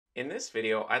In this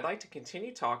video, I'd like to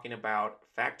continue talking about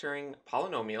factoring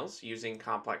polynomials using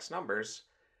complex numbers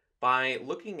by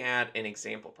looking at an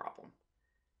example problem.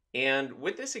 And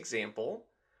with this example,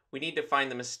 we need to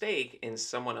find the mistake in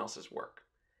someone else's work.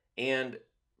 And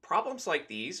problems like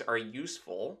these are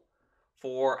useful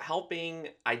for helping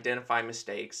identify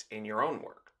mistakes in your own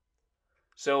work.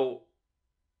 So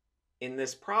in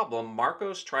this problem,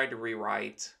 Marcos tried to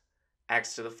rewrite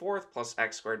x to the fourth plus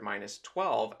x squared minus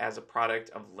 12 as a product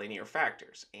of linear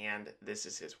factors, and this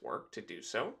is his work to do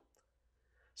so.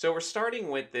 So we're starting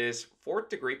with this fourth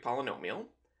degree polynomial,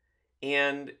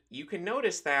 and you can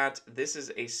notice that this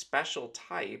is a special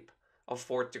type of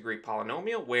fourth degree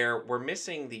polynomial where we're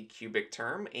missing the cubic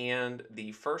term and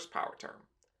the first power term.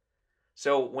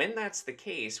 So when that's the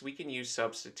case, we can use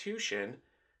substitution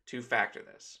to factor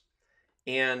this.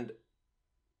 And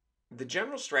the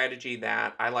general strategy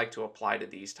that I like to apply to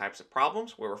these types of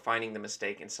problems where we're finding the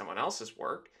mistake in someone else's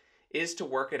work is to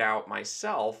work it out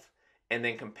myself and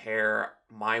then compare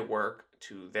my work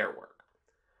to their work.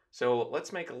 So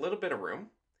let's make a little bit of room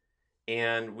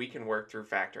and we can work through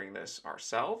factoring this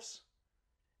ourselves.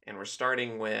 And we're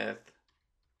starting with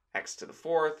x to the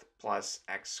fourth plus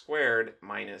x squared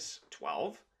minus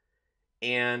 12.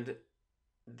 And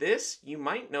this, you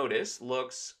might notice,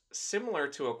 looks similar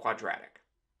to a quadratic.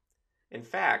 In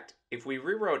fact, if we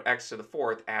rewrote x to the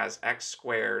fourth as x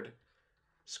squared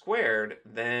squared,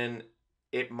 then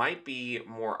it might be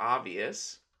more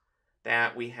obvious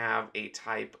that we have a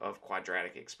type of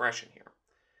quadratic expression here.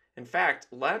 In fact,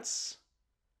 let's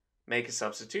make a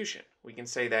substitution. We can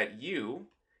say that u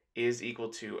is equal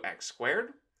to x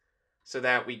squared, so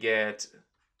that we get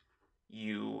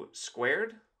u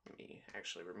squared. Let me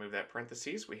actually remove that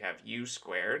parentheses. We have u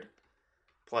squared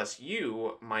plus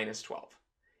u minus 12.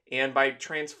 And by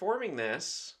transforming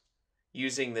this,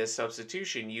 using this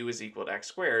substitution, u is equal to x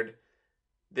squared,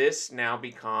 this now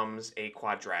becomes a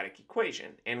quadratic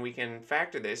equation. And we can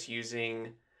factor this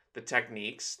using the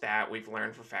techniques that we've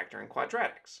learned for factoring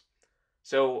quadratics.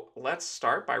 So let's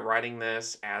start by writing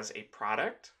this as a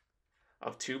product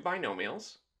of two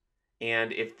binomials.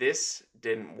 And if this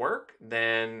didn't work,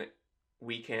 then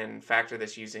we can factor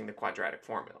this using the quadratic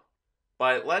formula.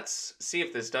 But let's see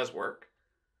if this does work.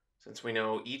 Since we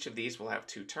know each of these will have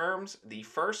two terms, the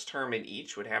first term in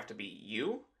each would have to be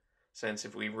u, since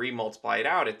if we remultiply it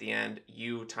out at the end,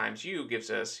 u times u gives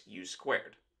us u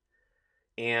squared.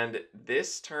 And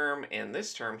this term and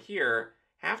this term here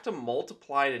have to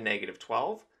multiply to negative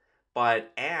 12,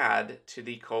 but add to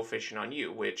the coefficient on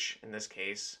u, which in this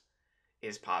case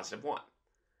is positive 1.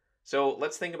 So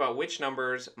let's think about which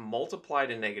numbers multiply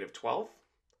to negative 12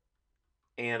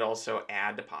 and also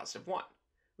add to positive 1.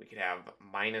 We could have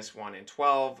minus 1 and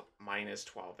 12, minus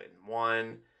 12 and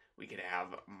 1. We could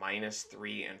have minus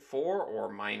 3 and 4, or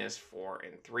minus 4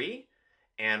 and 3.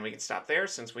 And we can stop there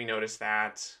since we notice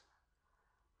that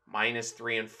minus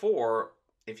 3 and 4,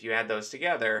 if you add those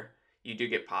together, you do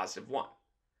get positive 1.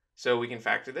 So we can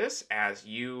factor this as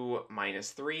u minus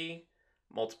 3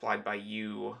 multiplied by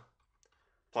u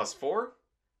plus 4.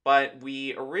 But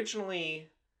we originally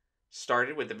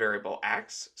started with the variable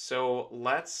x, so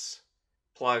let's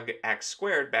plug x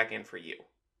squared back in for u.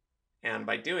 And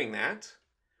by doing that,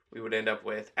 we would end up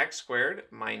with x squared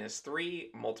minus 3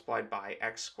 multiplied by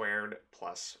x squared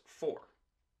plus 4.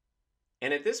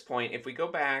 And at this point, if we go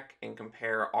back and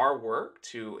compare our work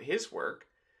to his work,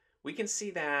 we can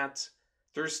see that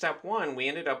through step 1, we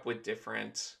ended up with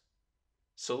different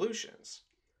solutions.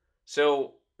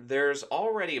 So there's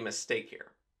already a mistake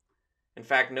here. In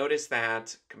fact, notice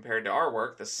that compared to our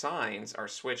work, the signs are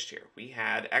switched here. We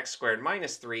had x squared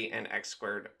minus 3 and x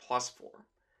squared plus 4.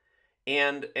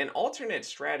 And an alternate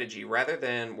strategy, rather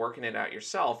than working it out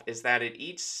yourself, is that at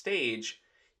each stage,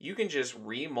 you can just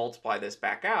re-multiply this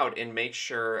back out and make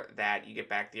sure that you get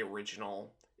back the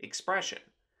original expression.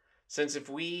 Since if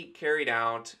we carried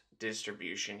out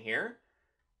distribution here,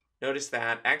 notice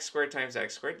that x squared times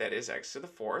x squared, that is x to the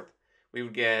fourth, we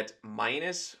would get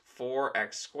minus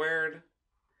 4x squared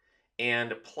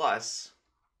and plus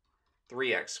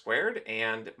 3x squared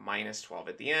and minus 12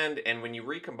 at the end. And when you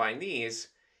recombine these,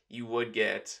 you would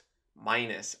get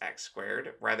minus x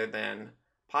squared rather than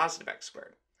positive x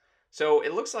squared. So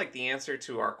it looks like the answer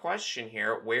to our question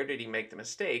here, where did he make the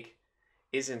mistake,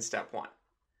 is in step 1.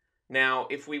 Now,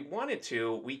 if we wanted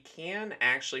to, we can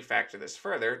actually factor this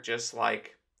further, just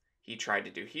like he tried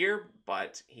to do here,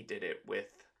 but he did it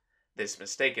with this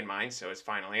mistake in mind, so his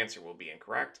final answer will be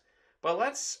incorrect. But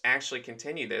let's actually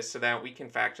continue this so that we can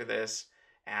factor this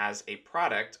as a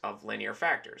product of linear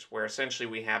factors, where essentially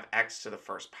we have x to the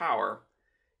first power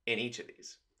in each of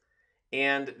these.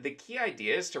 And the key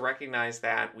idea is to recognize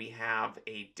that we have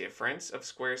a difference of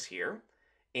squares here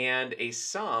and a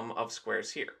sum of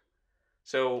squares here.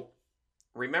 So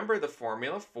remember the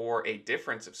formula for a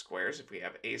difference of squares. If we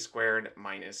have a squared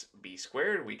minus b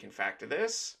squared, we can factor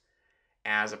this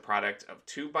as a product of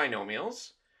two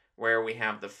binomials, where we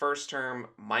have the first term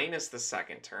minus the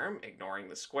second term, ignoring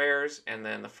the squares, and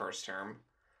then the first term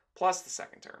plus the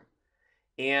second term.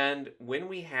 And when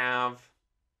we have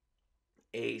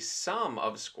a sum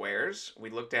of squares, we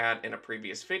looked at in a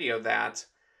previous video that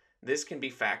this can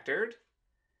be factored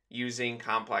using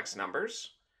complex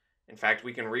numbers. In fact,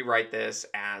 we can rewrite this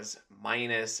as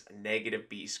minus negative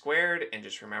b squared, and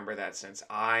just remember that since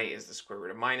I is the square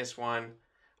root of minus 1,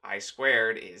 I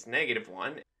squared is negative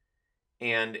 1.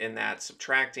 And in that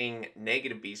subtracting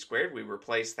negative b squared, we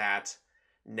replace that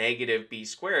negative b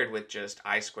squared with just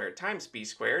I squared times b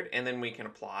squared, and then we can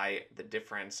apply the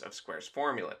difference of squares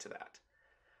formula to that.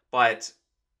 But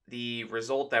the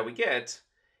result that we get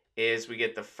is we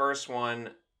get the first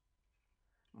one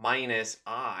minus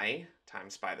I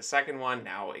times by the second one,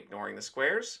 now ignoring the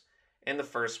squares, and the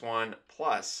first one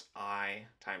plus I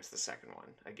times the second one,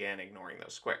 again ignoring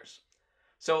those squares.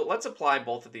 So let's apply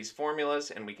both of these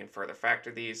formulas and we can further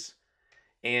factor these.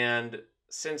 And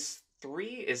since 3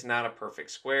 is not a perfect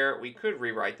square, we could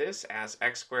rewrite this as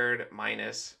x squared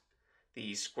minus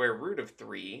the square root of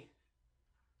 3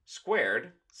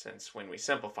 squared, since when we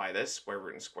simplify this, square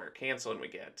root and square cancel and we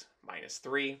get minus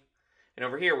 3. And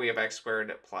over here we have x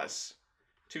squared plus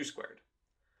 2 squared.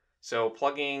 So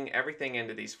plugging everything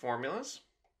into these formulas,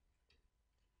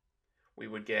 we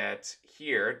would get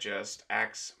here just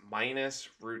x minus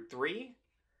root 3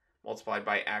 multiplied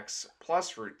by x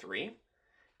plus root 3.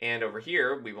 And over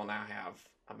here, we will now have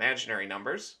imaginary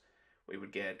numbers. We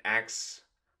would get x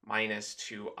minus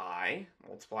 2i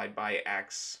multiplied by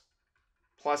x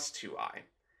plus 2i.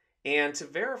 And to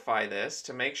verify this,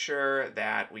 to make sure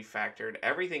that we factored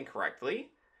everything correctly,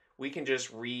 we can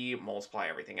just re-multiply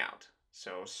everything out.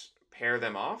 So pair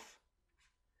them off,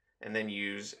 and then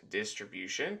use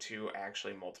distribution to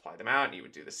actually multiply them out. You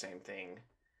would do the same thing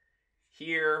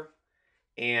here,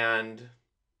 and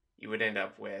you would end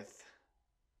up with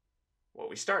what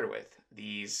we started with,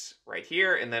 these right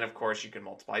here, and then of course you can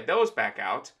multiply those back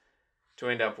out to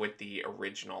end up with the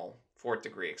original fourth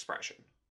degree expression.